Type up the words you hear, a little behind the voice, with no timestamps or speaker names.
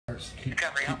first.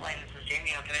 Recovery Helpline, this is Jamie.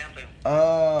 How can I help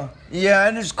you? Yeah,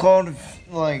 I just called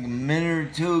like a minute or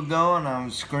two ago, and I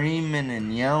was screaming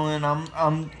and yelling.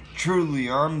 I'm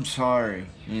sorry.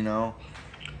 You know,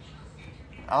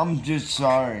 I'm just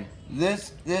sorry.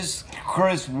 This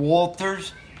Chris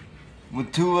Walters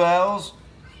with 2 L's,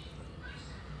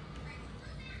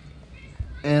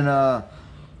 and I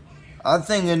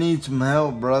think I need some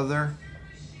help, brother.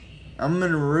 I'm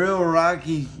on a real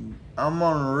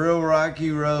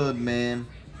rocky road, man.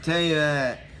 Tell you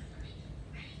that.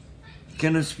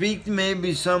 Can I speak to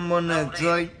maybe someone that's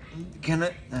like,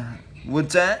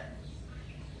 what's that?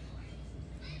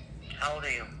 How old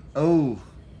are you? Oh,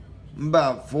 I'm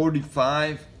about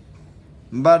 45.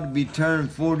 I'm about to be turning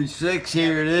 46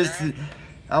 here.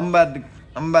 I'm about to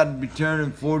be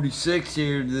turning 46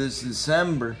 here this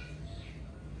December.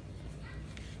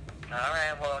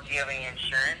 Alright, well, do you have any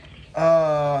insurance?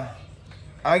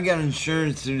 I got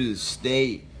insurance through the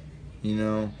state, you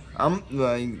know. I'm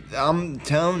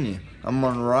telling you, I'm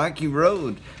on a rocky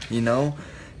road, you know.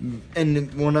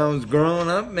 And when I was growing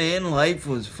up, man, life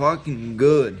was fucking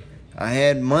good. I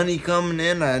had money coming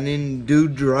in. I didn't do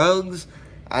drugs.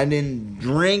 I didn't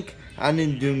drink. I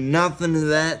didn't do nothing of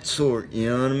that sort, you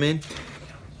know what I mean?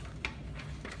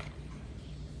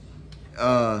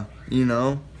 You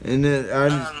know, and then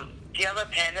do you have a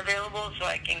pen available so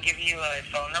I can give you a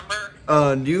phone number?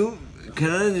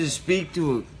 Can I just speak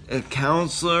to a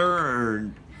counselor, or?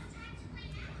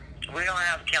 We don't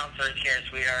have counselors here,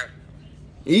 sweetheart.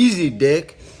 Easy,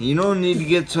 Dick. You don't need to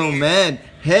get so mad.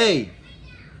 Hey,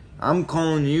 I'm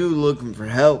calling you looking for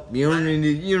help. You don't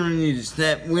need to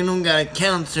step. We don't got a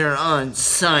counselor on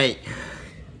site.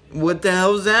 What the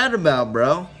hell's that about,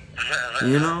 bro?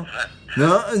 You know?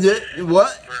 No,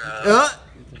 what?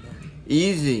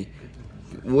 Easy.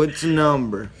 What's the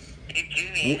number? You do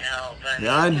need help, honey.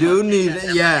 I do need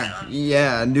it.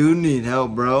 Yeah, I do need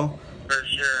help, bro. For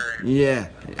sure. Yeah.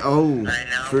 Oh,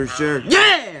 for sure.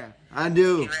 Yeah, I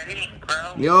do. You ready,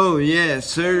 bro? Yo, yeah,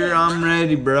 sir, I'm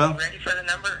ready, bro. You ready for the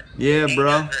number? Yeah,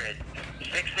 bro.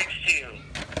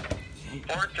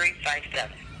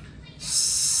 662-4357.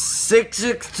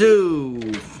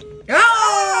 662.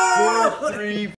 Oh! 43.